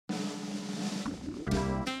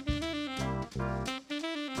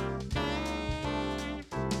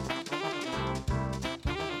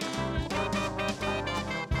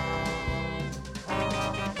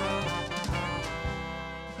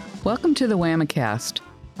Welcome to the WAMAcast.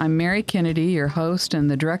 I'm Mary Kennedy, your host and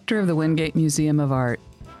the director of the Wingate Museum of Art.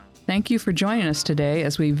 Thank you for joining us today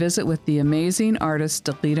as we visit with the amazing artist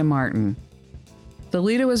Delita Martin.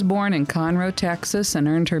 Delita was born in Conroe, Texas, and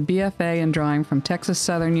earned her BFA in drawing from Texas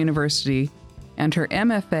Southern University and her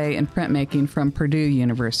MFA in printmaking from Purdue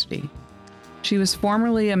University. She was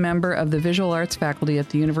formerly a member of the visual arts faculty at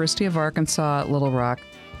the University of Arkansas at Little Rock,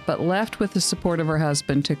 but left with the support of her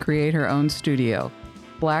husband to create her own studio,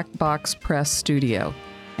 Black Box Press Studio,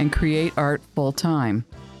 and create art full-time.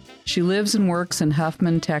 She lives and works in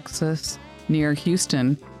Huffman, Texas, near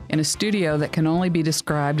Houston, in a studio that can only be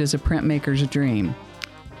described as a printmaker's dream.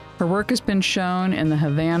 Her work has been shown in the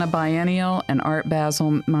Havana Biennial and Art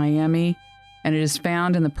Basel, Miami, and it is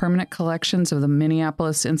found in the permanent collections of the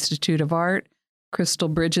Minneapolis Institute of Art, Crystal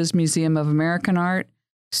Bridges Museum of American Art,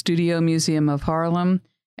 Studio Museum of Harlem,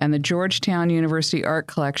 and the Georgetown University Art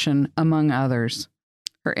Collection, among others.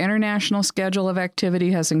 Her international schedule of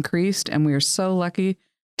activity has increased, and we are so lucky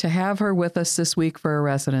to have her with us this week for a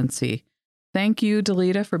residency. Thank you,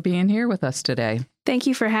 Delita, for being here with us today. Thank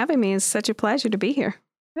you for having me. It's such a pleasure to be here.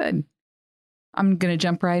 Good. I'm going to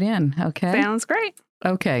jump right in, okay? Sounds great.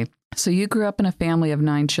 Okay. So you grew up in a family of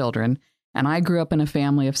 9 children, and I grew up in a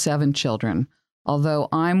family of 7 children, although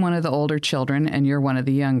I'm one of the older children and you're one of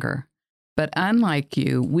the younger. But unlike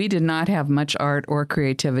you, we did not have much art or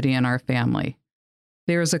creativity in our family.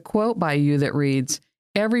 There is a quote by you that reads,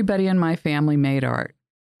 "Everybody in my family made art.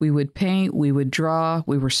 We would paint, we would draw,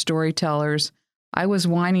 we were storytellers. I was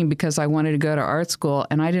whining because I wanted to go to art school,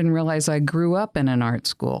 and I didn't realize I grew up in an art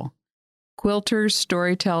school. Quilters,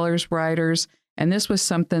 storytellers, writers, and this was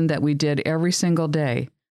something that we did every single day.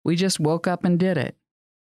 We just woke up and did it."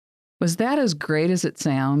 Was that as great as it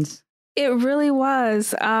sounds? It really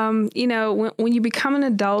was. When you become an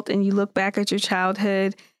adult and you look back at your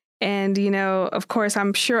childhood, and, of course,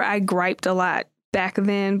 I'm sure I griped a lot back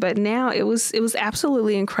then, but now it was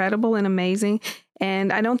absolutely incredible and amazing.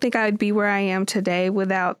 And I don't think I'd be where I am today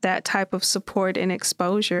without that type of support and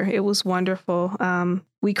exposure. It was wonderful.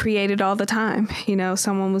 We created all the time.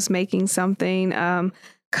 Someone was making something,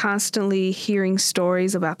 constantly hearing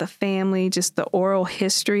stories about the family, just the oral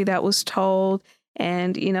history that was told.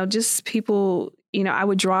 And, just people, I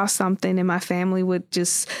would draw something and my family would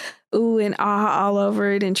just ooh and ah all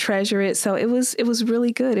over it and treasure it. So it was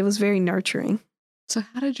really good. It was very nurturing. So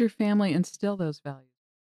how did your family instill those values?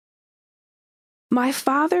 My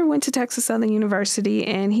father went to Texas Southern University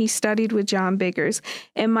and he studied with John Biggers.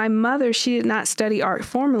 And my mother, she did not study art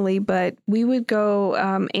formally, but we would go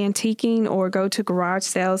antiquing or go to garage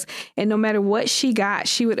sales. And no matter what she got,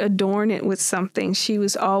 she would adorn it with something. She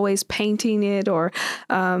was always painting it or,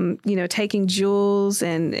 taking jewels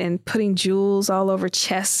and putting jewels all over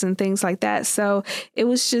chests and things like that. So it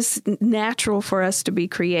was just natural for us to be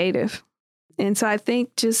creative. And so I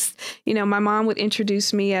think just, my mom would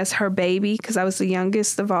introduce me as her baby because I was the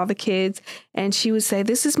youngest of all the kids. And she would say,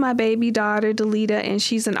 "This is my baby daughter, Delita, and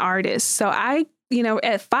she's an artist." So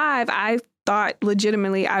at 5, I thought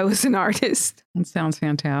legitimately I was an artist. That sounds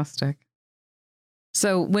fantastic.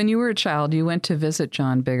 So when you were a child, you went to visit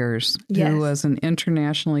John Biggers, Yes. who was an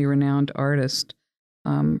internationally renowned artist,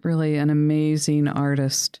 really an amazing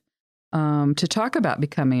artist, to talk about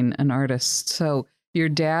becoming an artist. So your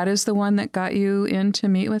dad is the one that got you in to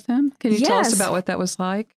meet with him? Can you tell us Yes. about what that was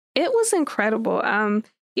like? It was incredible.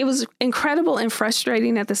 It was incredible and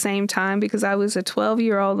frustrating at the same time because I was a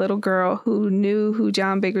 12-year-old little girl who knew who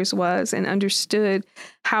John Biggers was and understood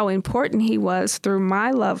how important he was through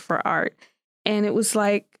my love for art. And it was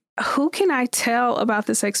like, who can I tell about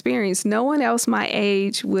this experience? No one else my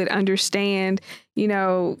age would understand, me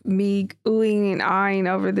oohing and ahhing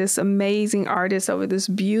over this amazing artist, over this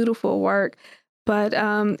beautiful work. But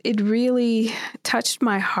it really touched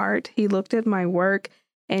my heart. He looked at my work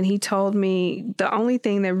and he told me the only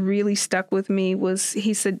thing that really stuck with me was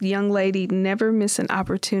he said, "Young lady, never miss an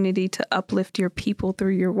opportunity to uplift your people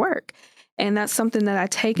through your work." And that's something that I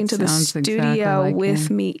take into the studio exactly like with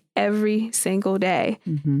him. me every single day.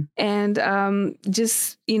 Mm-hmm.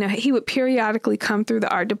 And he would periodically come through the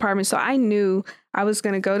art department. So I knew I was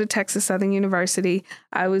going to go to Texas Southern University.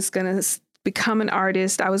 I was going to become an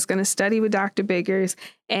artist. I was going to study with Dr. Biggers,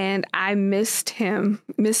 and I missed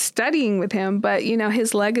studying with him. But,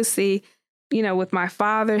 his legacy, with my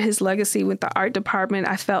father, his legacy with the art department,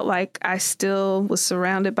 I felt like I still was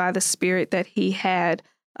surrounded by the spirit that he had,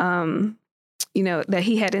 that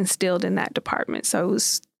he had instilled in that department. So it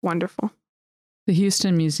was wonderful. The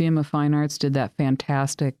Houston Museum of Fine Arts did that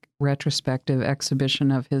fantastic retrospective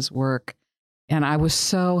exhibition of his work. And I was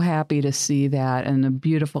so happy to see that and a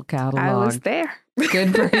beautiful catalog. I was there.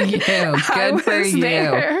 Good for you. Good for you.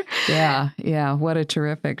 There. Yeah. What a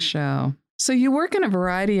terrific show. So you work in a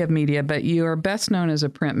variety of media, but you are best known as a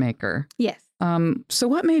printmaker. Yes. So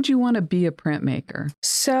what made you want to be a printmaker?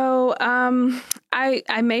 So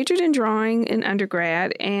I majored in drawing in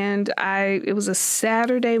undergrad, and it was a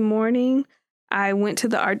Saturday morning. I went to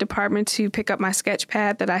the art department to pick up my sketch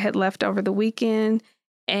pad that I had left over the weekend,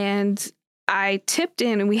 and I tipped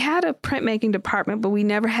in, and we had a printmaking department, but we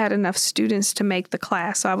never had enough students to make the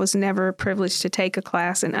class. So I was never privileged to take a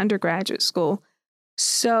class in undergraduate school.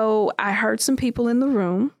 So I heard some people in the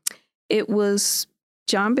room. It was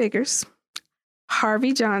John Biggers,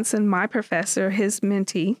 Harvey Johnson, my professor, his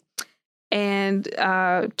mentee, and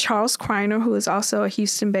Charles Kreiner, who is also a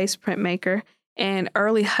Houston-based printmaker, and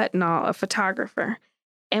Early Hutnall, a photographer.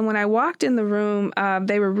 And when I walked in the room,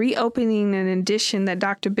 they were reopening an edition that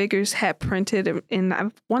Dr. Biggers had printed in, I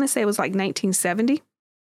want to say it was like 1967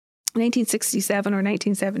 or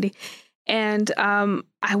 1970. And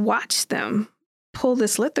I watched them pull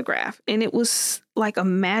this lithograph, and it was like a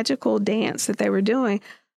magical dance that they were doing.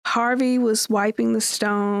 Harvey was wiping the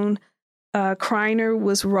stone. Kreiner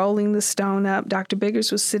was rolling the stone up. Dr.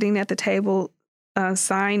 Biggers was sitting at the table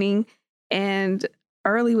signing, and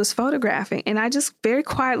Early was photographing. And I just very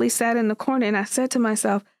quietly sat in the corner, and I said to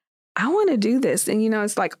myself, I want to do this. And,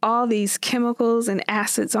 it's like all these chemicals and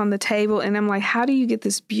acids on the table. And I'm like, how do you get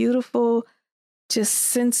this beautiful, just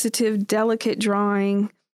sensitive, delicate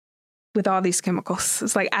drawing with all these chemicals?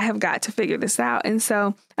 It's like, I have got to figure this out. And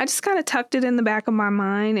so I just kind of tucked it in the back of my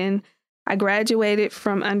mind, and I graduated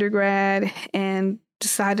from undergrad and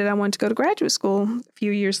decided I wanted to go to graduate school a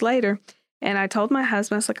few years later. And I told my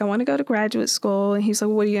husband, I was like, I want to go to graduate school. And he's like,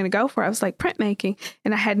 what are you going to go for? I was like, printmaking.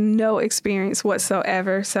 And I had no experience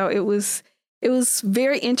whatsoever. So it was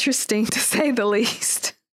very interesting, to say the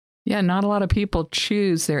least. Yeah, not a lot of people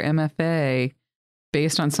choose their MFA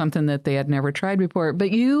based on something that they had never tried before. But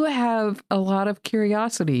you have a lot of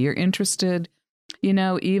curiosity. You're interested,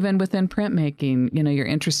 even within printmaking, you're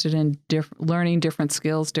interested in learning different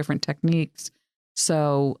skills, different techniques.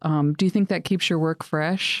 So do you think that keeps your work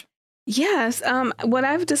fresh? Yes. What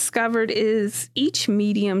I've discovered is each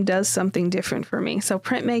medium does something different for me. So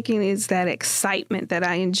printmaking is that excitement that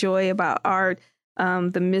I enjoy about art,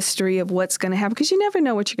 the mystery of what's going to happen, because you never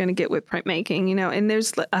know what you're going to get with printmaking, and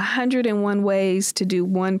there's 101 ways to do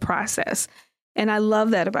one process. And I love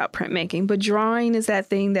that about printmaking. But drawing is that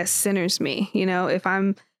thing that centers me. If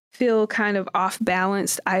I'm feel kind of off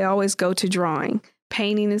balanced, I always go to drawing.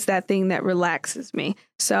 Painting is that thing that relaxes me.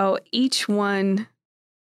 So each one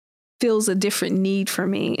fills a different need for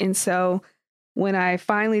me. And so when I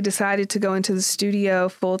finally decided to go into the studio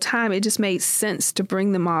full time, it just made sense to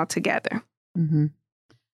bring them all together. Mm-hmm.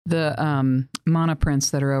 The monoprints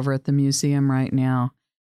that are over at the museum right now,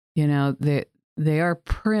 they are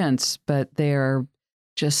prints, but they are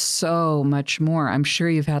just so much more. I'm sure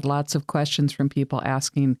you've had lots of questions from people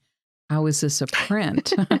asking, how is this a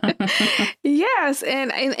print? Yes.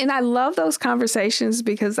 And I love those conversations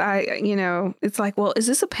because it's like, well, is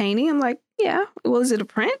this a painting? I'm like, yeah. Well, is it a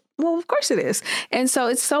print? Well, of course it is. And so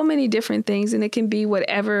it's so many different things, and it can be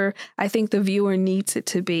whatever I think the viewer needs it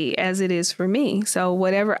to be, as it is for me. So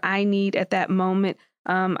whatever I need at that moment,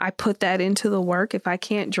 I put that into the work. If I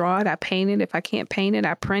can't draw it, I paint it. If I can't paint it,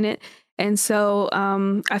 I print it. And so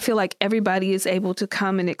I feel like everybody is able to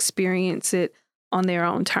come and experience it on their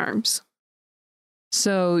own terms.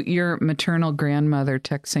 So your maternal grandmother,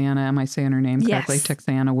 Texana, am I saying her name correctly? Yes.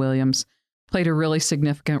 Texana Williams, played a really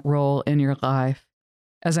significant role in your life.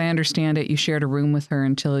 As I understand it, you shared a room with her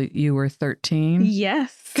until you were 13.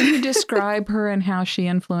 Yes. Can you describe her and how she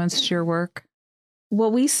influenced your work?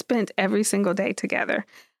 Well, we spent every single day together,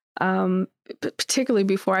 particularly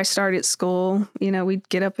before I started school. We'd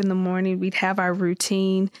get up in the morning, we'd have our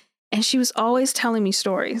routine, and she was always telling me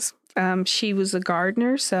stories. She was a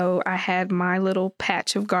gardener, so I had my little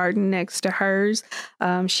patch of garden next to hers.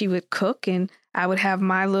 She would cook, and I would have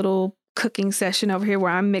my little cooking session over here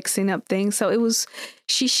where I'm mixing up things. So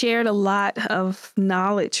she shared a lot of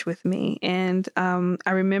knowledge with me. And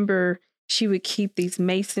I remember she would keep these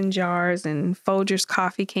mason jars and Folgers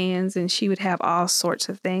coffee cans, and she would have all sorts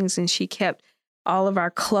of things. And she kept all of our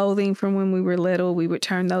clothing from when we were little. We would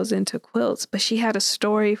turn those into quilts, but she had a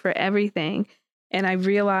story for everything. And I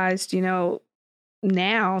realized, now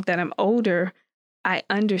that I'm older, I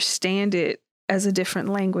understand it as a different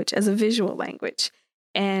language, as a visual language.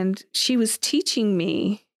 And she was teaching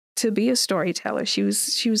me to be a storyteller. I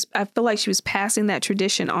feel like she was passing that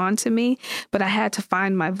tradition on to me, but I had to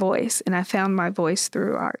find my voice, and I found my voice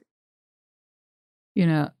through art.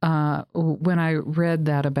 When I read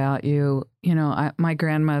that about you, my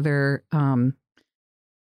grandmother,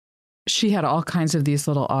 she had all kinds of these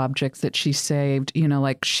little objects that she saved,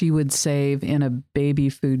 like she would save in a baby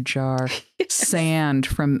food jar sand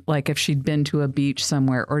from, like, if she'd been to a beach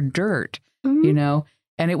somewhere, or dirt,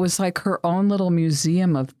 and it was like her own little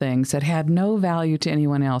museum of things that had no value to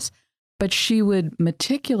anyone else. But she would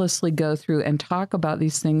meticulously go through and talk about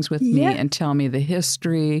these things with me and tell me the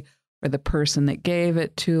history or the person that gave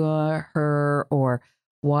it to her or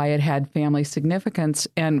why it had family significance.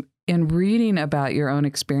 And in reading about your own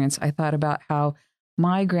experience, I thought about how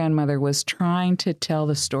my grandmother was trying to tell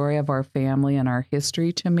the story of our family and our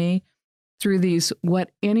history to me through these,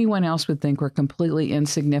 what anyone else would think were completely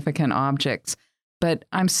insignificant objects. But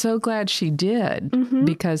I'm so glad she did,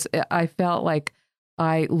 because I felt like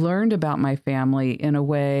I learned about my family in a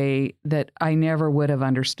way that I never would have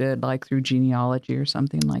understood, like through genealogy or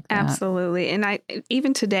something like that. Absolutely. And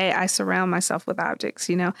even today, I surround myself with objects.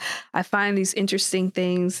 I find these interesting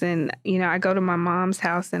things, and, I go to my mom's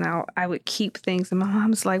house and I would keep things. And my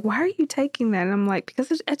mom's like, "Why are you taking that?" And I'm like,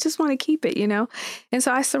 "Because I just want to keep it, And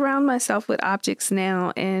so I surround myself with objects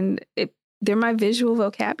now, and they're my visual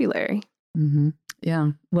vocabulary. Mm-hmm.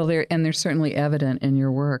 Yeah. Well, they're certainly evident in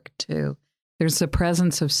your work too. There's the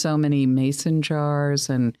presence of so many mason jars,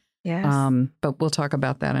 and but we'll talk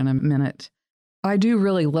about that in a minute. I do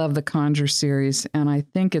really love the Conjure series, and I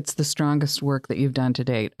think it's the strongest work that you've done to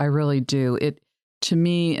date. I really do. To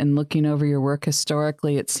me, and looking over your work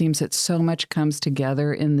historically, it seems that so much comes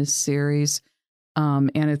together in this series,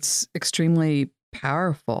 and it's extremely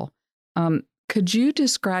powerful. Could you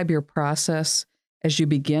describe your process as you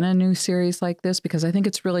begin a new series like this? Because I think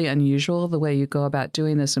it's really unusual the way you go about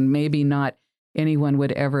doing this, and maybe not anyone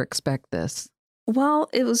would ever expect this. Well,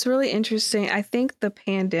 it was really interesting. I think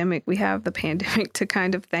we have the pandemic to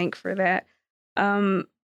kind of thank for that.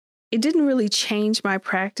 It didn't really change my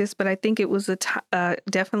practice, but I think it was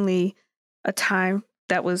definitely a time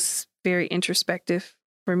that was very introspective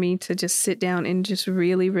for me to just sit down and just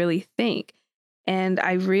really, really think. And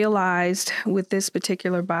I realized with this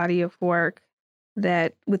particular body of work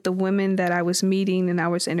that with the women that I was meeting and I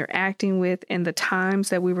was interacting with, and the times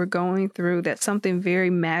that we were going through, that something very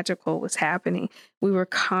magical was happening. We were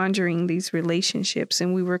conjuring these relationships,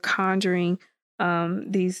 and we were conjuring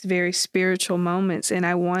these very spiritual moments. And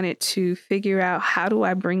I wanted to figure out, how do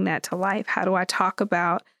I bring that to life? How do I talk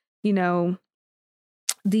about, the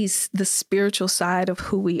spiritual side of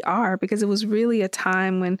who we are? Because it was really a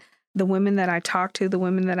time when the women that I talked to, the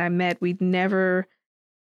women that I met,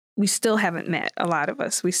 we still haven't met, a lot of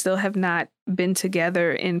us. We still have not been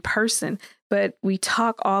together in person, but we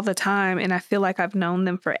talk all the time, and I feel like I've known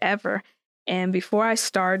them forever. And before I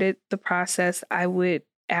started the process, I would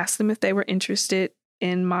ask them if they were interested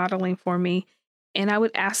in modeling for me. And I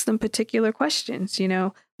would ask them particular questions,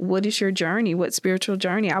 what is your journey? What spiritual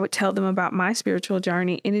journey? I would tell them about my spiritual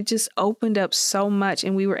journey, and it just opened up so much,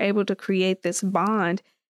 and we were able to create this bond.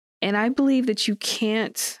 And I believe that you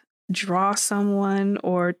can't draw someone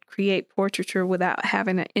or create portraiture without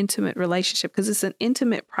having an intimate relationship, because it's an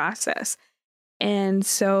intimate process. And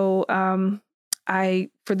so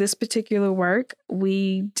for this particular work,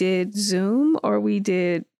 we did Zoom, or we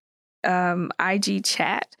did IG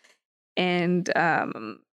chat and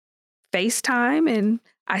FaceTime, and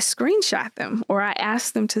I screenshot them, or I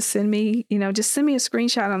asked them to send me, just send me a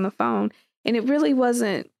screenshot on the phone. And it really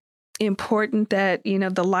wasn't important that,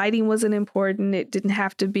 the lighting wasn't important. It didn't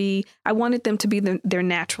have to be. I wanted them to be their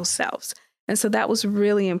natural selves. And so that was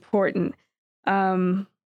really important.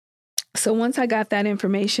 So once I got that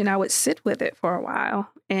information, I would sit with it for a while.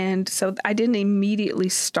 And so I didn't immediately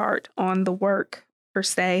start on the work per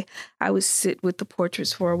se. I would sit with the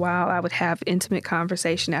portraits for a while. I would have intimate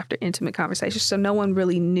conversation after intimate conversation. So no one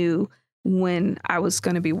really knew when I was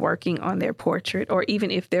going to be working on their portrait, or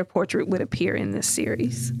even if their portrait would appear in this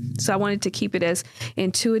series. So I wanted to keep it as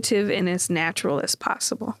intuitive and as natural as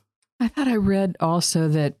possible. I thought I read also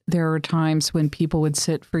that there were times when people would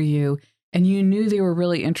sit for you and you knew they were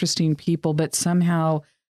really interesting people, but somehow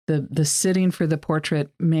the sitting for the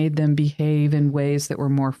portrait made them behave in ways that were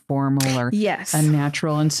more formal or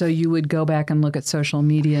unnatural. And so you would go back and look at social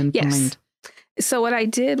media and find. So what I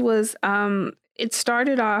did was, it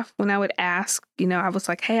started off when I would ask, I was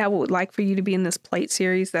like, "Hey, I would like for you to be in this plate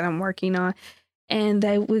series that I'm working on." And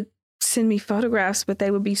they would send me photographs, but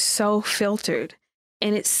they would be so filtered.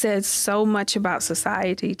 And it said so much about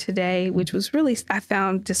society today, which was really, I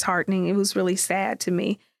found disheartening. It was really sad to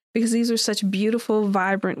me. because these were such beautiful,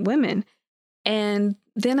 vibrant women. And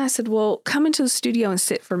then I said, well, come into the studio and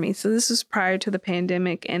sit for me. So this was prior to the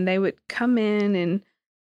pandemic. And they would come in and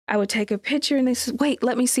I would take a picture and they said, wait,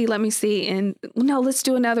 let me see. And no, let's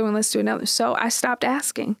do another one. Let's do another. So I stopped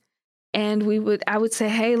asking. And I would say,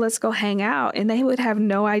 hey, let's go hang out. And they would have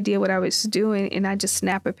no idea what I was doing. And I just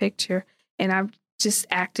snap a picture and I just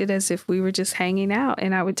acted as if we were just hanging out.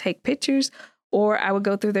 And I would take pictures, or I would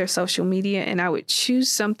go through their social media and I would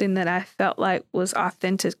choose something that I felt like was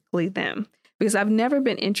authentically them. Because I've never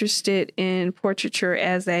been interested in portraiture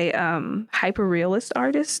as a hyper-realist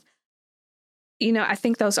artist. You know, I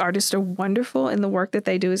think those artists are wonderful and the work that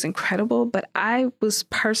they do is incredible, but I was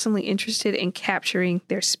personally interested in capturing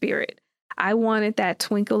their spirit. I wanted that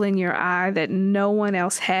twinkle in your eye that no one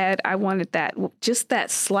else had. I wanted just that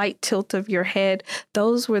slight tilt of your head.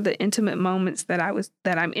 Those were the intimate moments that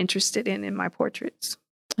I'm interested in my portraits.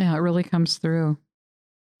 Yeah, it really comes through.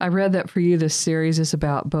 I read that for you, this series is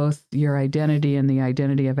about both your identity and the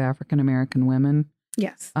identity of African American women.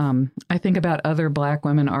 Yes. I think about other Black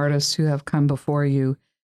women artists who have come before you: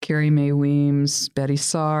 Carrie Mae Weems, Betty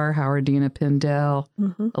Saar, Howardina Pindell,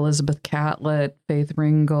 Elizabeth Catlett, Faith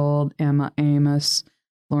Ringgold, Emma Amos,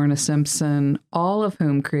 Lorna Simpson, all of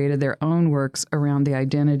whom created their own works around the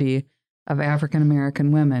identity of African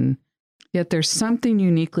American women. Yet there's something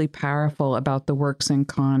uniquely powerful about the works in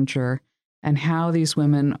Conjure and how these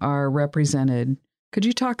women are represented. Could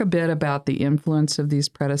you talk a bit about the influence of these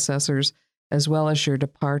predecessors as well as your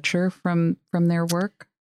departure from their work?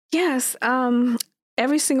 Yes.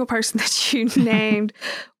 Every single person that you named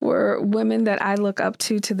were women that I look up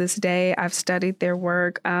to this day. I've studied their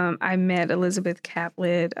work. I met Elizabeth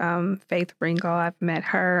Catlett, Faith Ringgold. I've met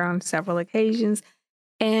her on several occasions.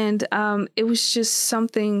 And it was just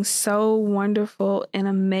something so wonderful and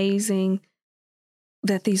amazing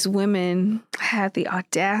that these women had the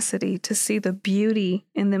audacity to see the beauty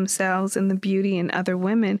in themselves and the beauty in other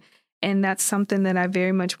women. And that's something that I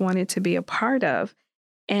very much wanted to be a part of.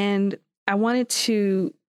 And I wanted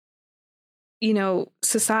to,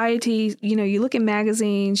 society, you look at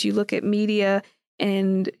magazines, you look at media,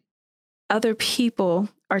 and other people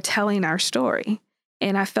are telling our story.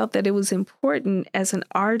 And I felt that it was important as an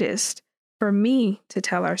artist for me to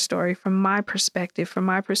tell our story from my perspective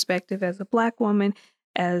as a Black woman,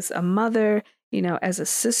 as a mother, as a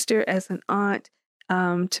sister, as an aunt,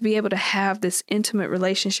 to be able to have this intimate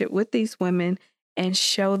relationship with these women and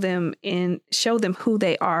show them who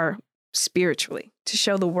they are spiritually, to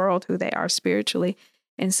show the world who they are spiritually.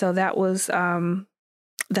 And so that's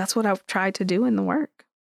what I've tried to do in the work.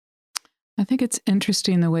 I think it's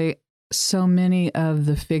interesting the way so many of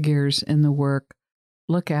the figures in the work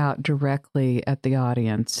look out directly at the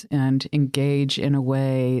audience and engage in a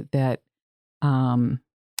way that,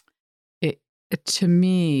 to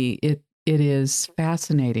me, it is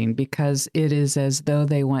fascinating because it is as though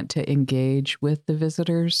they want to engage with the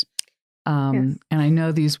visitors. Yes. And I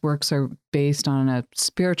know these works are based on a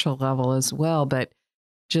spiritual level as well, but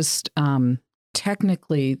just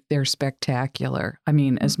technically they're spectacular. I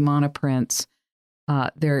mean, as monoprints,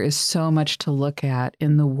 there is so much to look at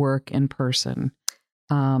in the work in person.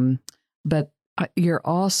 But you're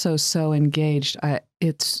also so engaged.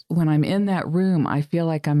 It's when I'm in that room, I feel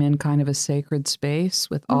like I'm in kind of a sacred space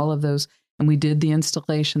with all of those. And we did the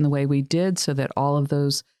installation the way we did so that all of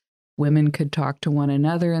those women could talk to one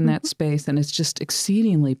another in that space. And it's just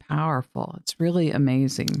exceedingly powerful. It's really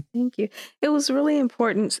amazing. Thank you. It was really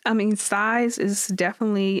important. I mean, size is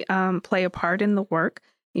definitely play a part in the work.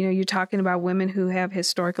 You're talking about women who have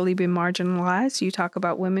historically been marginalized. You talk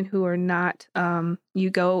about women who are not, you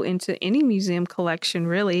go into any museum collection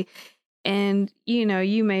really, and,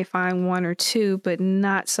 you may find one or two, but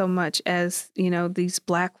not so much as, these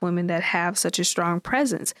Black women that have such a strong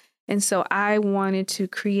presence. And so I wanted to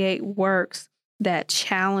create works that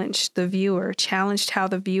challenged the viewer, challenged how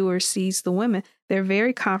the viewer sees the women. They're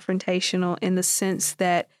very confrontational in the sense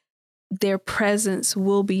that their presence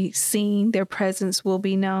will be seen, their presence will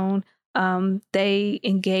be known. They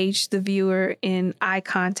engage the viewer in eye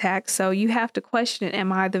contact. So you have to question,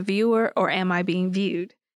 am I the viewer or am I being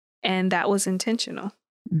viewed? And that was intentional.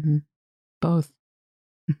 Mm-hmm. Both.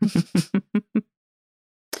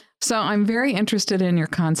 So I'm very interested in your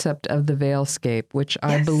concept of the veilscape, which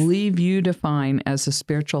I believe you define as a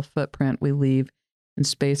spiritual footprint we leave in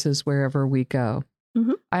spaces wherever we go.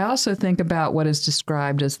 Mm-hmm. I also think about what is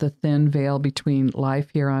described as the thin veil between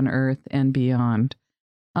life here on Earth and beyond.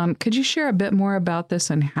 Could you share a bit more about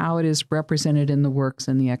this and how it is represented in the works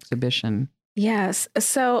in the exhibition? Yes.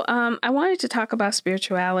 So I wanted to talk about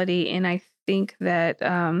spirituality, and I think that,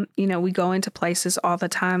 we go into places all the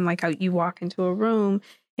time, like you walk into a room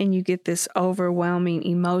and you get this overwhelming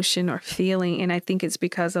emotion or feeling. And I think it's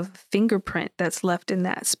because of the fingerprint that's left in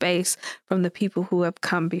that space from the people who have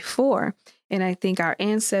come before. And I think our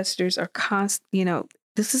ancestors are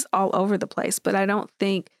this is all over the place, but I don't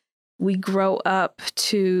think we grow up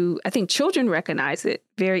I think children recognize it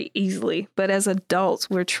very easily, but as adults,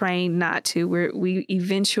 we're trained not to. We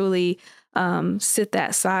eventually sit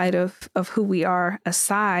that side of who we are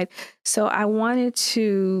aside. So I wanted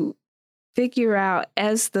to figure out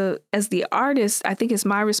as the artist, I think it's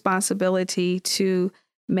my responsibility to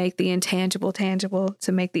make the intangible tangible,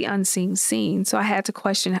 to make the unseen seen. So I had to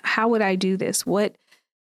question, how would I do this? What,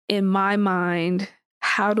 in my mind,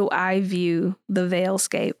 how do I view the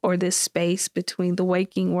veilscape, or this space between the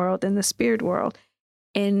waking world and the spirit world?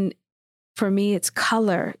 And for me, it's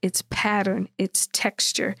color, it's pattern, it's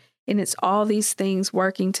texture, and it's all these things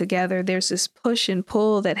working together. There's this push and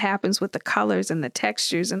pull that happens with the colors and the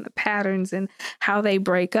textures and the patterns and how they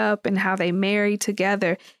break up and how they marry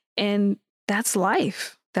together. And that's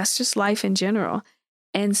life. That's just life in general.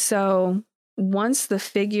 And so once the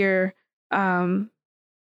figure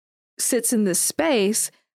sits in this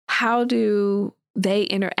space, how do they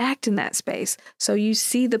interact in that space? So you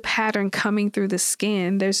see the pattern coming through the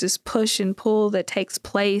skin. There's this push and pull that takes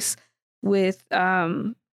place with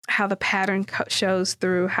how the pattern shows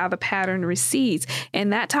through, how the pattern recedes.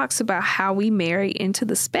 And that talks about how we marry into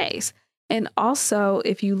the space. And also,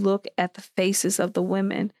 if you look at the faces of the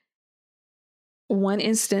women, one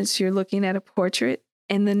instance you're looking at a portrait,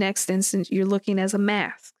 and the next instance you're looking as a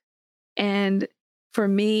mask. And for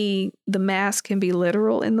me, the mask can be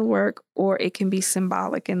literal in the work, or it can be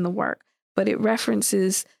symbolic in the work, but it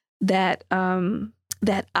references that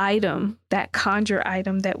that item, that conjure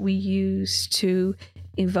item that we use to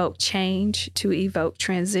evoke change, to evoke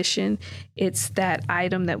transition. It's that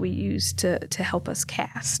item that we use to help us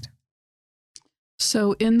cast.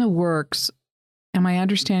 So in the works, am I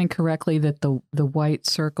understanding correctly that the white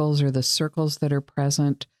circles, or the circles that are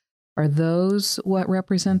present, are those what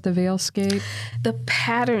represent the veilscape? The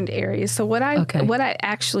patterned areas. So what I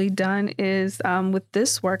actually done is with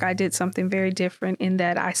this work, I did something very different in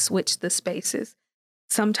that I switched the spaces.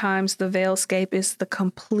 Sometimes the veilscape is the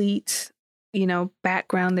complete,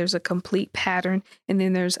 background. There's a complete pattern. And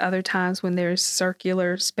then there's other times when there's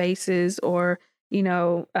circular spaces or,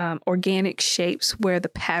 organic shapes where the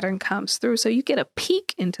pattern comes through. So you get a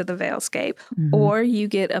peek into the veilscape, or you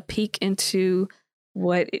get a peek into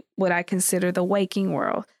what I consider the waking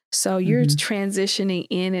world. So you're transitioning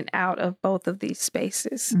in and out of both of these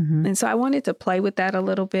spaces. And so I wanted to play with that a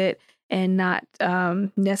little bit and not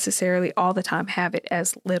necessarily all the time have it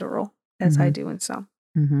as literal as I do in some.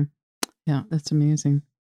 Yeah, that's amazing.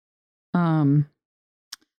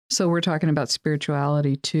 So we're talking about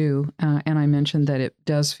spirituality too. And I mentioned that it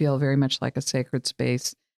does feel very much like a sacred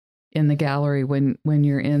space in the gallery when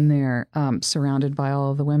you're in there, surrounded by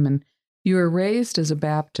all of the women. You were raised as a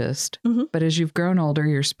Baptist, but as you've grown older,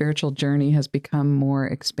 your spiritual journey has become more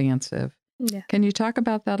expansive. Yeah. Can you talk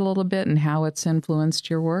about that a little bit and how it's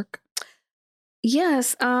influenced your work?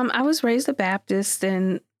 Yes. I was raised a Baptist,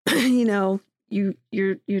 and,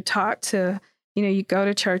 you're taught to, you go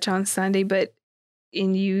to church on Sunday, but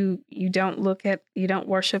you don't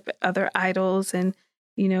worship other idols. And,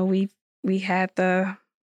 we had the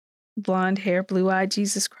blonde hair, blue-eyed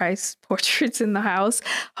Jesus Christ portraits in the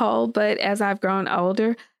household. But as I've grown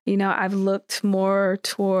older, I've looked more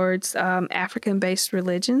towards African-based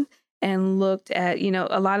religion and looked at,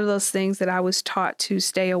 a lot of those things that I was taught to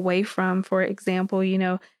stay away from. For example,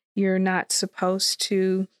 you're not supposed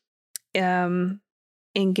to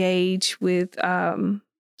engage in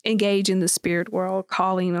the spirit world,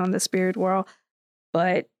 calling on the spirit world.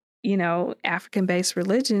 But, African-based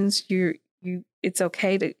religions, it's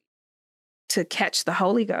okay to catch the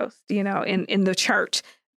Holy Ghost, in the church,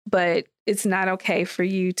 but it's not okay for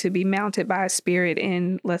you to be mounted by a spirit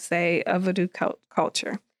in, let's say, a voodoo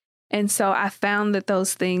culture. And so I found that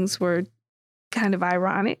those things were kind of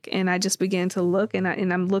ironic, and I just began to look, and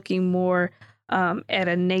I'm looking more at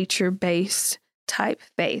a nature-based type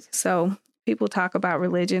faith. So people talk about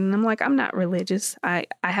religion, and I'm like, I'm not religious. I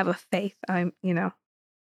have a faith. I'm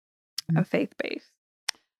faith-based.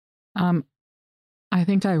 I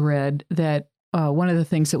think I read that one of the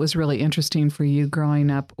things that was really interesting for you growing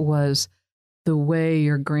up was the way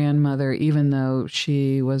your grandmother, even though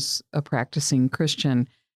she was a practicing Christian,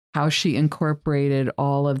 how she incorporated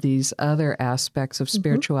all of these other aspects of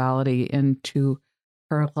spirituality into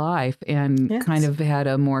her life and kind of had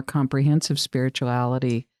a more comprehensive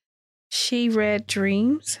spirituality. She read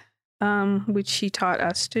dreams, which she taught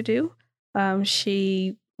us to do.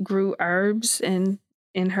 She grew herbs and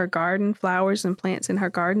in her garden, flowers and plants in her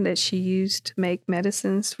garden that she used to make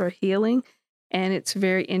medicines for healing. And it's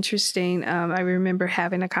very interesting. I remember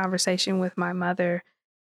having a conversation with my mother,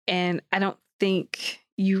 and I don't think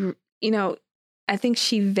I think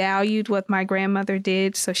she valued what my grandmother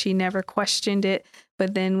did, so she never questioned it.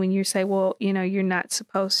 But then when you say, well, you're not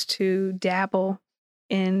supposed to dabble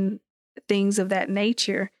in things of that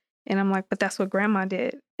nature. And I'm like, but that's what grandma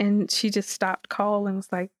did. And she just stopped cold and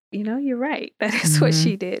was like, you're right. That is what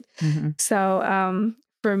she did. Mm-hmm. So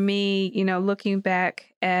for me, looking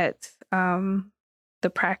back at the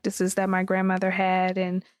practices that my grandmother had,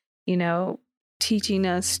 and, teaching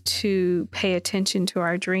us to pay attention to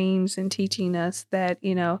our dreams, and teaching us that,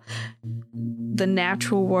 the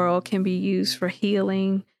natural world can be used for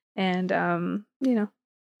healing. And,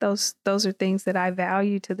 those are things that I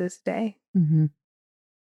value to this day. Mm-hmm.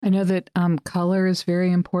 I know that color is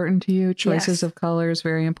very important to you. Choices of color is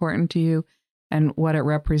very important to you, and what it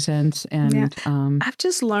represents. And I've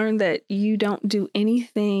just learned that you don't do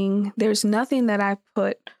anything. There's nothing that I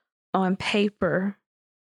put on paper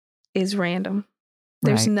is random.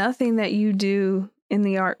 There's nothing that you do in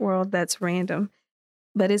the art world that's random,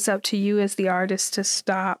 but it's up to you as the artist to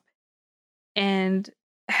stop and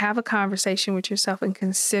have a conversation with yourself and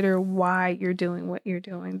consider why you're doing what you're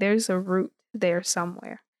doing. There's a root there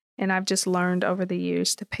somewhere. And I've just learned over the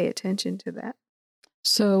years to pay attention to that.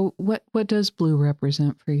 So what does blue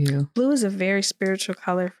represent for you? Blue is a very spiritual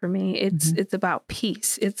color for me. It's about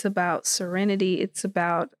peace. It's about serenity. It's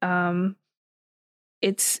about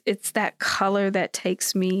it's that color that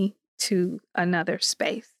takes me to another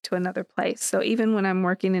space, to another place. So even when I'm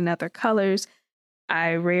working in other colors,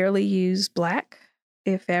 I rarely use black,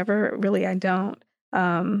 if ever. Really, I don't.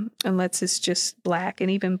 Unless it's just black. And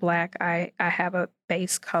even black, I have a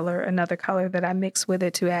base color, another color that I mix with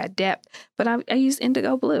it to add depth. But I use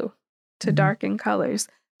indigo blue to darken colors.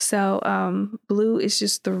 So blue is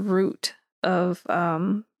just the root of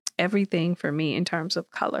everything for me in terms of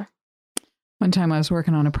color. One time I was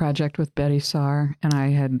working on a project with Betty Saar, and I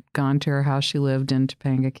had gone to her house. She lived in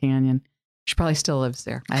Topanga Canyon. She probably still lives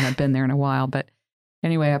there. I haven't been there in a while. But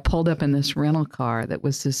anyway, I pulled up in this rental car that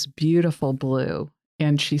was this beautiful blue.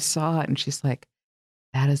 And she saw it and she's like,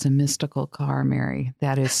 that is a mystical car, Mary.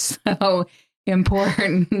 That is so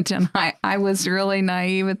important. And I was really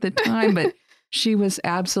naive at the time, but she was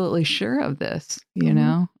absolutely sure of this. You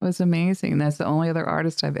know, it was amazing. That's the only other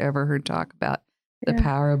artist I've ever heard talk about the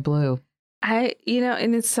power of blue.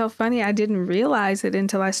 And it's so funny. I didn't realize it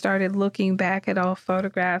until I started looking back at all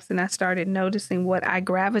photographs, and I started noticing what I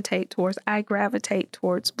gravitate towards. I gravitate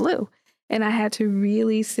towards blue. And I had to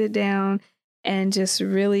really sit down and just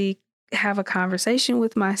really have a conversation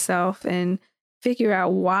with myself and figure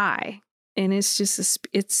out why. And it's just,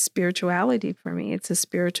 it's spirituality for me. It's a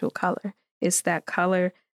spiritual color. It's that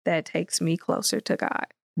color that takes me closer to God.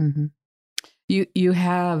 Mm-hmm. You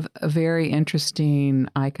have a very interesting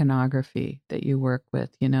iconography that you work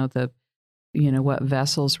with, what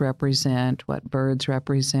vessels represent, what birds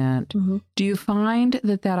represent. Mm-hmm. Do you find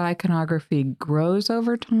that iconography grows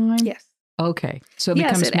over time? Yes. Okay. So it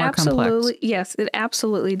becomes more complex. Yes, it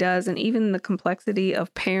absolutely does. And even the complexity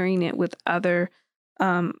of pairing it with other,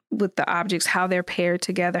 with the objects, how they're paired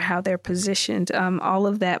together, how they're positioned, all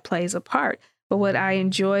of that plays a part. But what I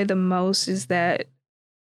enjoy the most is that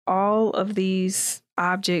all of these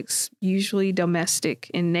objects, usually domestic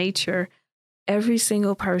in nature, every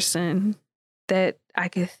single person that I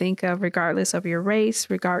could think of, regardless of your race,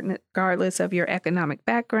 regardless of your economic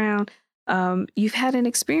background, you've had an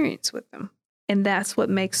experience with them. And that's what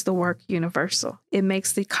makes the work universal. It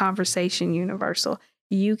makes the conversation universal.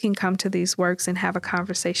 You can come to these works and have a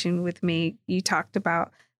conversation with me. You talked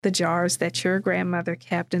about the jars that your grandmother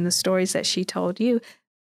kept and the stories that she told you.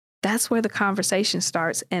 That's where the conversation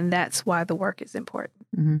starts, and that's why the work is important.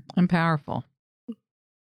 Mm-hmm. And powerful.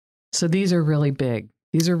 So these are really big.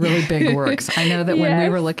 These are really big works. I know that when we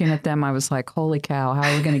were looking at them, I was like, holy cow,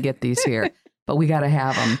 how are we going to get these here? But we got to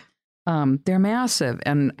have them. They're massive,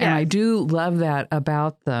 and I do love that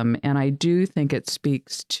about them. And I do think it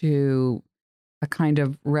speaks to a kind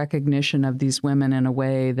of recognition of these women in a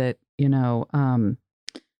way that,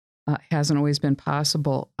 hasn't always been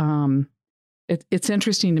possible. It's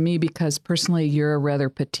interesting to me because personally, you're a rather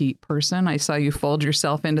petite person. I saw you fold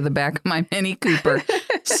yourself into the back of my Mini Cooper.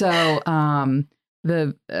 So and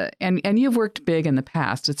you've worked big in the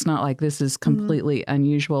past. It's not like this is completely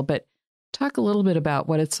unusual, but talk a little bit about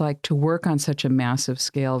what it's like to work on such a massive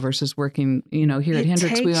scale versus working, here at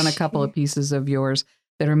Hendricks. We own a couple of pieces of yours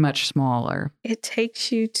that are much smaller. It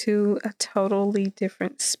takes you to a totally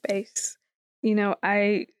different space.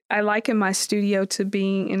 I liken my studio to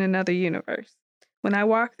being in another universe. When I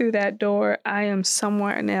walk through that door, I am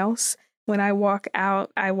somewhere else. When I walk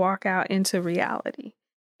out into reality.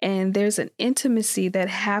 And there's an intimacy that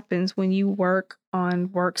happens when you work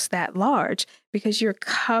on works that large because you're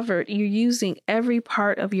covered. You're using every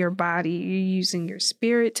part of your body. You're using your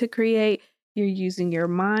spirit to create. You're using your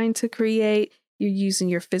mind to create. You're using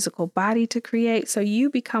your physical body to create. So you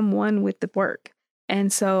become one with the work.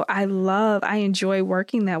 And so I enjoy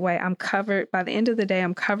working that way. I'm covered. By the end of the day,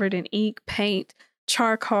 I'm covered in ink, paint,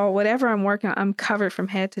 charcoal, whatever I'm working on, I'm covered from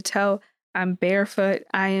head to toe. I'm barefoot.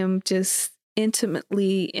 I am just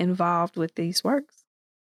intimately involved with these works.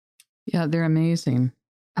 Yeah, they're amazing.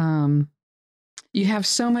 You have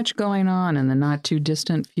so much going on in the not too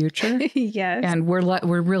distant future. Yes. And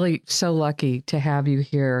we're really so lucky to have you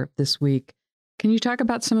here this week. Can you talk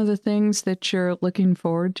about some of the things that you're looking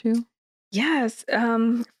forward to? Yes.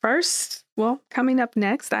 First, coming up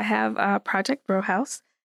next, I have Project Row House,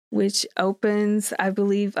 which opens, I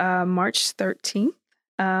believe, March 13th.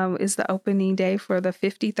 Is the opening day for the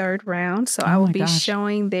 53rd round. So I will be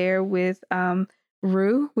showing there with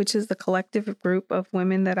Rue, which is the collective group of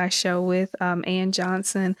women that I show with, Ann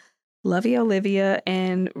Johnson, Lovey Olivia,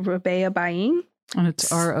 and Rabea Bain. And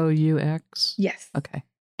it's ROUX? Yes. Okay.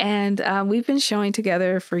 And we've been showing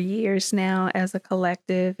together for years now as a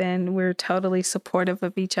collective, and we're totally supportive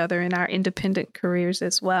of each other in our independent careers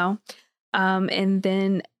as well. And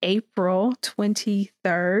then April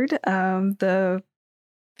 23rd, the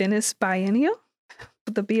Venice Biennial,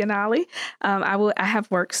 the Biennale. I have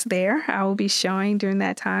works there. I will be showing during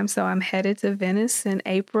that time. So I'm headed to Venice in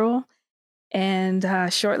April. And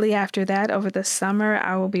shortly after that, over the summer,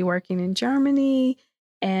 I will be working in Germany.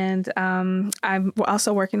 And I'm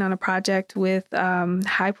also working on a project with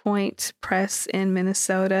High Point Press in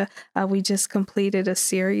Minnesota. We just completed a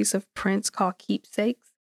series of prints called Keepsakes.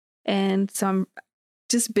 And so I'm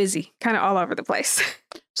just busy, kind of all over the place.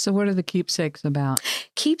 So what are the keepsakes about?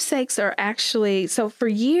 Keepsakes are actually, so for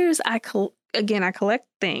years, I collect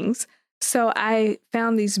things. So I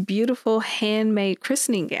found these beautiful handmade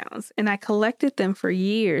christening gowns and I collected them for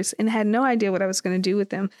years and had no idea what I was going to do with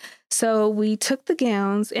them. So we took the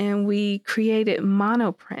gowns and we created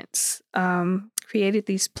monoprints, created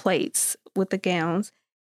these plates with the gowns.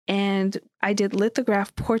 And I did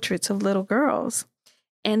lithograph portraits of little girls.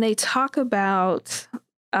 And they talk about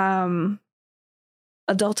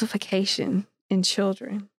adultification in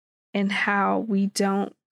children and how we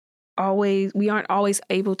aren't always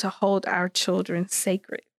able to hold our children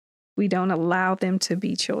sacred. We don't allow them to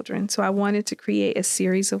be children. So I wanted to create a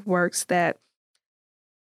series of works that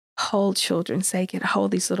hold children sacred,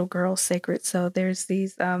 hold these little girls sacred. So there's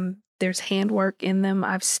there's handwork in them.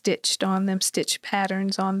 I've stitched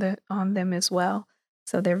patterns on them as well.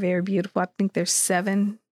 So they're very beautiful. I think there's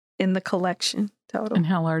 7 in the collection total. And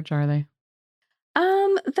how large are they?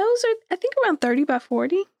 Those are, I think, around 30 by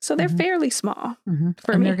 40. So they're fairly small for me.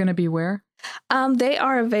 And they're going to be where? They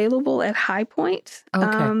are available at High Point.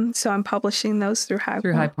 Okay. So I'm publishing those through High Point.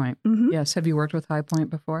 Through High Point. Mm-hmm. Yes. Have you worked with High Point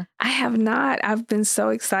before? I have not. I've been so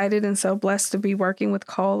excited and so blessed to be working with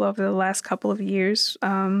Cole over the last couple of years.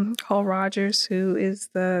 Cole Rogers, who is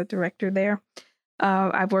the director there.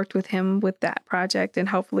 I've worked with him with that project and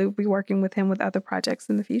hopefully we'll be working with him with other projects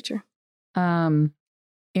in the future.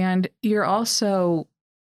 And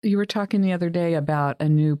you were talking the other day about a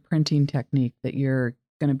new printing technique that you're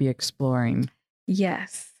going to be exploring.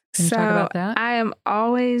 Yes. Can you talk about that? I am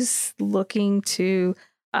always looking to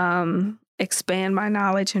expand my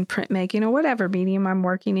knowledge in printmaking or whatever medium I'm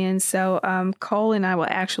working in. So Cole and I will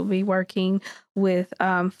actually be working with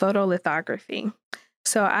photolithography.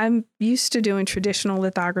 So I'm used to doing traditional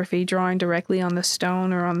lithography, drawing directly on the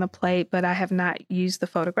stone or on the plate, but I have not used the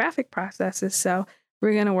photographic processes. So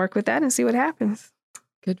we're going to work with that and see what happens.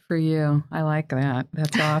 Good for you. I like that.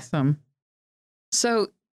 That's awesome. So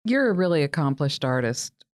you're a really accomplished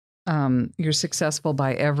artist. You're successful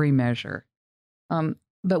by every measure.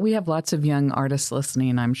 But we have lots of young artists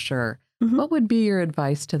listening, I'm sure. Mm-hmm. What would be your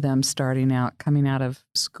advice to them starting out, coming out of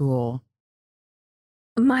school?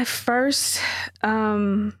 The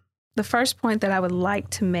first point that I would like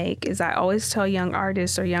to make is I always tell young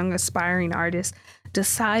artists or young aspiring artists,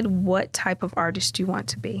 decide what type of artist you want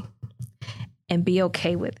to be and be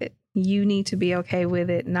okay with it. You need to be okay with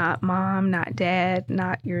it, not mom, not dad,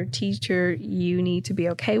 not your teacher. You need to be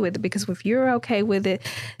okay with it because if you're okay with it,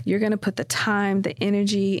 you're going to put the time, the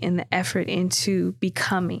energy, and the effort into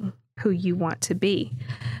becoming who you want to be.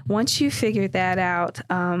 Once you figure that out,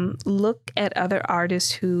 look at other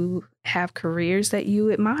artists who have careers that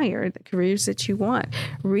you admire, the careers that you want.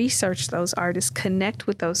 Research those artists, connect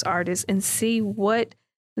with those artists, and see what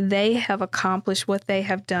they have accomplished, what they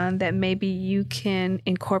have done that maybe you can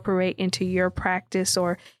incorporate into your practice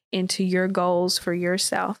or into your goals for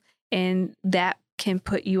yourself. And that can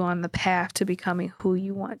put you on the path to becoming who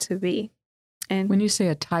you want to be. And when you say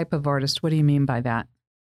a type of artist, what do you mean by that?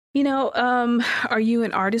 Are you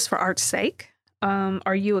an artist for art's sake?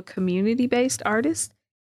 Are you a community-based artist?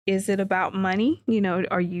 Is it about money?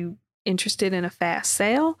 Are you interested in a fast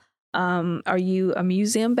sale? Are you a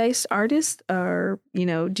museum-based artist? Or,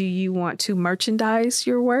 do you want to merchandise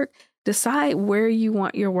your work? Decide where you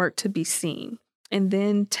want your work to be seen, and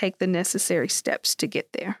then take the necessary steps to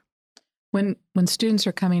get there. When students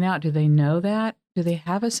are coming out, do they know that? Do they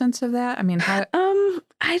have a sense of that? I mean, how?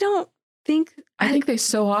 I don't think. I think they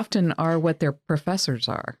so often are what their professors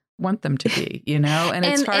want them to be, and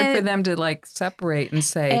it's hard for them to separate and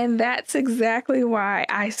say. And that's exactly why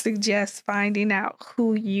I suggest finding out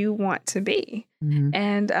who you want to be. Mm-hmm.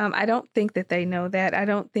 And I don't think that they know that. I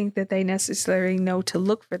don't think that they necessarily know to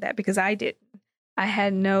look for that, because I didn't. I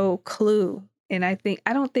had no clue. And I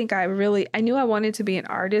knew I wanted to be an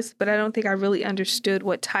artist, but I don't think I really understood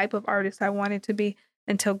what type of artist I wanted to be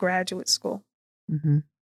until graduate school. Mm-hmm.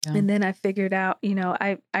 Yeah. And then I figured out,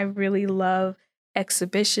 I really love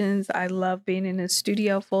exhibitions. I love being in a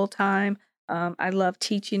studio full time. I love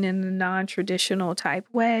teaching in a non-traditional type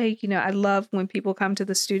way. I love when people come to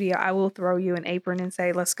the studio, I will throw you an apron and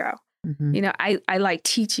say, let's go. Mm-hmm. I like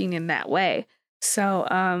teaching in that way. So,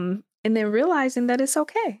 and then realizing that it's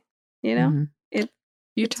okay, Mm-hmm.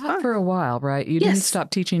 You taught fun for a while, right? You didn't stop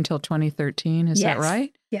teaching until 2013. Is that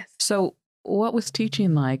right? Yes. So what was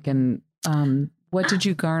teaching like, and what did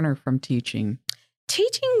you garner from teaching?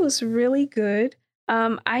 Teaching was really good.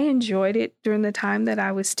 I enjoyed it during the time that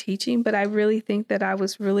I was teaching, but I really think that I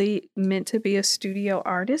was really meant to be a studio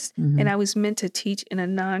artist, mm-hmm. and I was meant to teach in a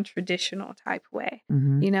non-traditional type way,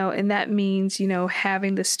 mm-hmm. And that means,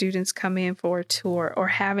 having the students come in for a tour, or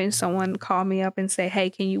having someone call me up and say, hey,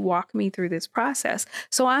 can you walk me through this process?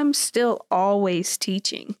 So I'm still always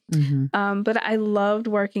teaching, mm-hmm. But I loved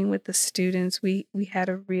working with the students. We had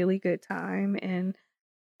a really good time, and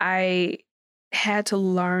I had to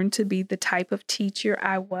learn to be the type of teacher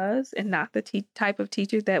I was, and not the type of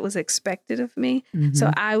teacher that was expected of me. Mm-hmm. So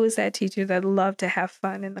I was that teacher that loved to have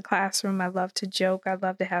fun in the classroom. I love to joke. I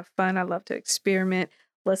love to have fun. I love to experiment.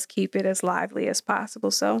 Let's keep it as lively as possible.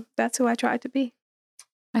 So that's who I tried to be.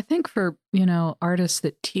 I think for, artists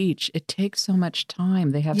that teach, it takes so much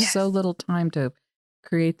time. They have so little time to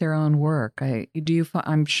create their own work.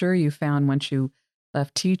 I'm sure you found once you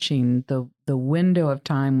left teaching, the window of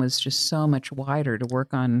time was just so much wider to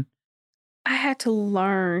work on. I had to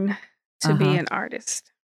learn to be an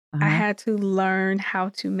artist. I had to learn how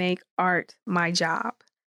to make art my job.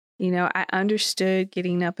 I understood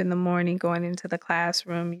getting up in the morning, going into the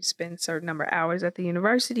classroom. You spend a certain number of hours at the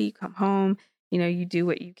university, you come home, you do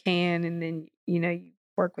what you can, and then, you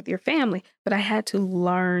work with your family. But I had to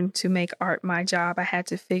learn to make art my job. I had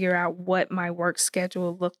to figure out what my work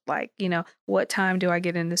schedule looked like. What time do I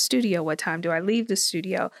get in the studio? What time do I leave the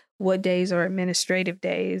studio? What days are administrative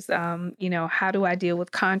days? How do I deal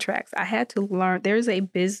with contracts? I had to learn. There's a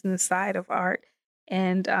business side of art,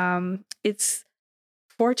 and it's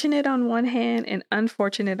fortunate on one hand and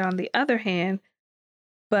unfortunate on the other hand,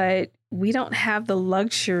 but we don't have the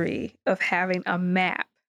luxury of having a map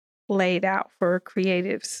laid out for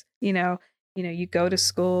creatives. You go to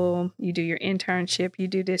school, you do your internship, you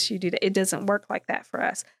do this, you do that. It doesn't work like that for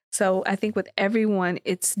us. So I think with everyone,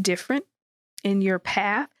 it's different in your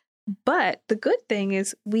path. But the good thing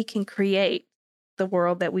is we can create the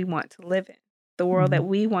world that we want to live in, the world mm-hmm. that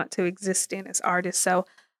we want to exist in as artists. So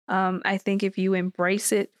I think if you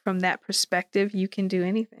embrace it from that perspective, you can do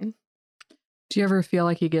anything. Do you ever feel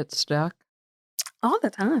like you get stuck? All the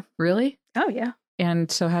time. Really? Oh, yeah.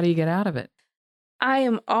 And so how do you get out of it? I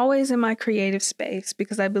am always in my creative space,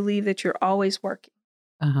 because I believe that you're always working.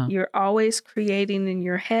 You're always creating in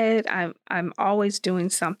your head. I'm always doing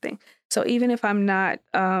something. So even if I'm not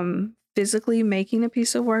physically making a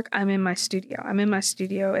piece of work, I'm in my studio. I'm in my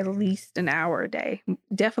studio at least an hour a day,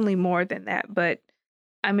 definitely more than that, but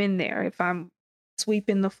I'm in there. If I'm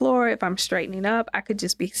sweeping the floor, if I'm straightening up, I could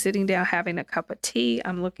just be sitting down having a cup of tea.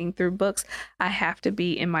 I'm looking through books. I have to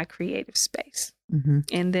be in my creative space. Mm-hmm.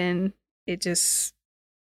 And then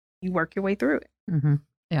you work your way through it. Mm-hmm.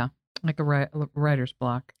 Yeah. Like a writer's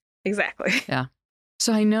block. Exactly. Yeah.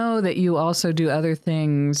 So I know that you also do other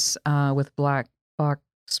things with Black Box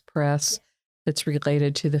Press that's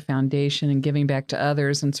related to the foundation and giving back to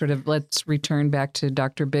others. And sort of let's return back to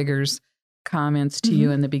Dr. Bigger's comments to mm-hmm.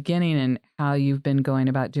 you in the beginning and how you've been going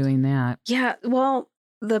about doing that. Yeah. Well,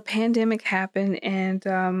 the pandemic happened, and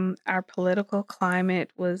our political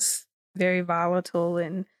climate was very volatile,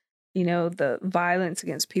 and the violence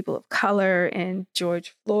against people of color and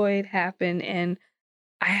George Floyd happened, and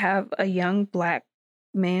I have a young Black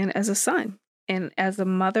man as a son. And as a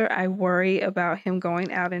mother, I worry about him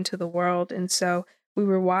going out into the world. And so we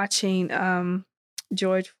were watching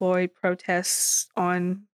George Floyd protests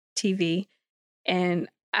on TV, and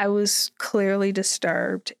I was clearly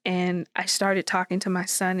disturbed. And I started talking to my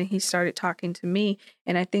son, and he started talking to me.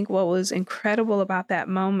 And I think what was incredible about that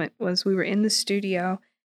moment was we were in the studio,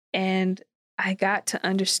 and I got to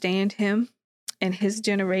understand him and his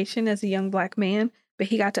generation as a young Black man, but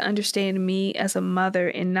he got to understand me as a mother,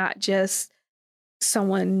 and not just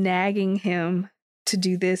someone nagging him to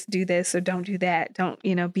do this, or don't do that, don't,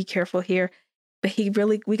 be careful here. But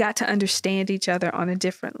we got to understand each other on a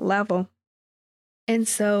different level. And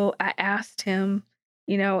so I asked him,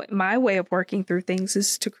 my way of working through things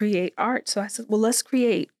is to create art. So I said, well, let's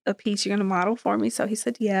create a piece. You're going to model for me? So he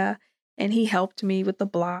said, yeah. And he helped me with the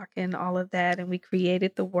block and all of that. And we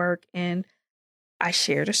created the work, and I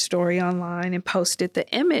shared a story online and posted the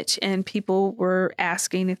image, and people were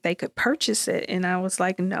asking if they could purchase it. And I was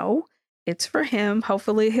like, no, it's for him.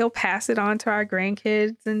 Hopefully he'll pass it on to our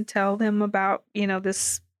grandkids and tell them about,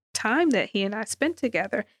 this time that he and I spent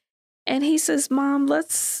together. And he says, Mom,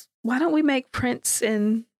 why don't we make prints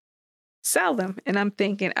and sell them? And I'm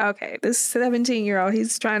thinking, okay, this 17-year-old,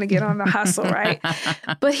 he's trying to get on the hustle, right?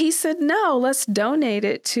 But he said, no, let's donate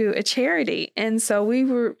it to a charity. And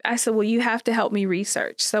so I said, well, you have to help me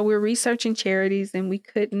research. So we're researching charities, and we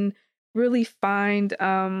couldn't really find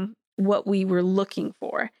what we were looking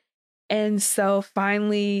for. And so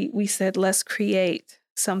finally we said, let's create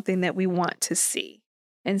something that we want to see.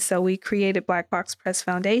 And so we created Black Box Press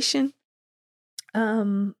Foundation,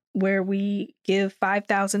 where we give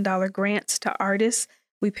 $5,000 grants to artists.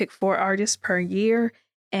 We pick 4 artists per year,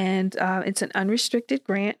 and it's an unrestricted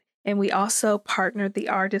grant. And we also partnered the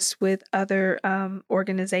artists with other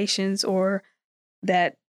organizations or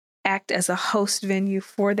that act as a host venue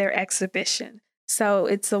for their exhibition. So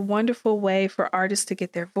it's a wonderful way for artists to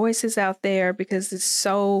get their voices out there, because it's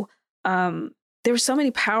so there were so many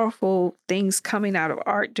powerful things coming out of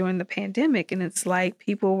art during the pandemic. And it's like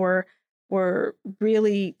people were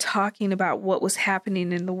really talking about what was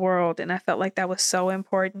happening in the world. And I felt like that was so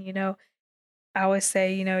important. I always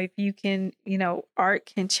say, if you can, art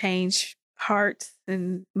can change hearts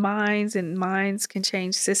and minds can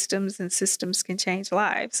change systems, and systems can change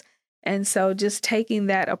lives. And so just taking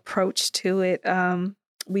that approach to it,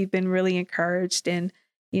 we've been really encouraged. And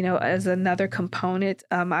as another component,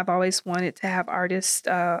 I've always wanted to have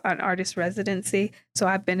an artist residency. So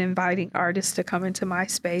I've been inviting artists to come into my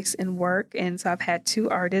space and work. And so I've had 2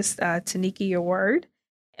 artists, Taniki Your Word,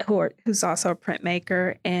 who's also a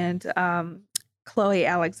printmaker, and Chloe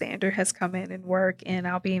Alexander has come in and work, and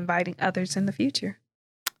I'll be inviting others in the future.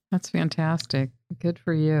 That's fantastic. Good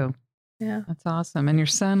for you. Yeah. That's awesome. And your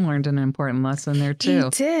son learned an important lesson there too. He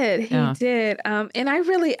did. And it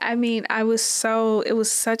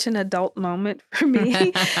was such an adult moment for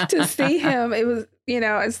me to see him. It was,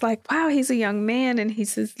 it's like, wow, he's a young man. And he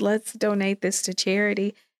says, let's donate this to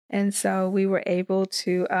charity. And so we were able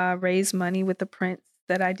to raise money with the prints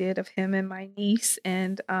that I did of him and my niece.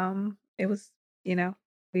 And it was,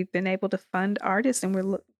 we've been able to fund artists, and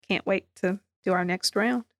we can't wait to do our next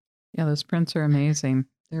round. Yeah, those prints are amazing.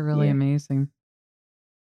 They're really amazing.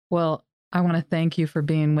 Well, I want to thank you for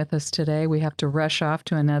being with us today. We have to rush off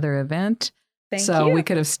to another event. Thank you. We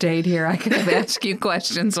could have stayed here. I could have asked you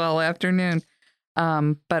questions all afternoon.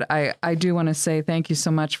 But I do want to say thank you so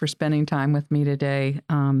much for spending time with me today.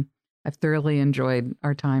 I've thoroughly enjoyed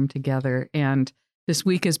our time together. And this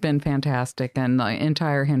week has been fantastic. And the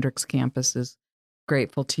entire Hendrix campus is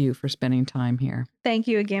grateful to you for spending time here. Thank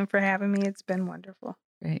you again for having me. It's been wonderful.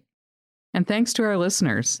 Great. And thanks to our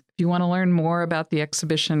listeners. If you want to learn more about the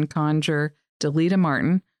exhibition Conjure Delita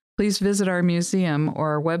Martin, please visit our museum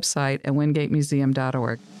or our website at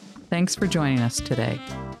wingatemuseum.org. Thanks for joining us today.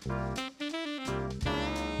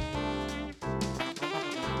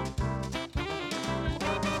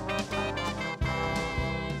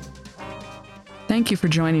 Thank you for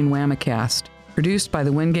joining WAMAcast, produced by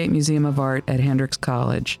the Wingate Museum of Art at Hendrix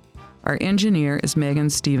College. Our engineer is Megan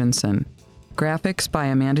Stevenson. Graphics by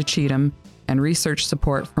Amanda Cheatham, and research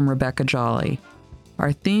support from Rebecca Jolly.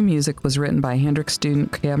 Our theme music was written by Hendrix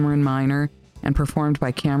student Cameron Miner and performed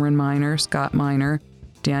by Cameron Miner, Scott Miner,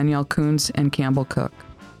 Danielle Kuntz, and Campbell Cook.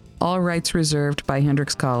 All rights reserved by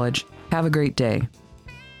Hendrix College. Have a great day.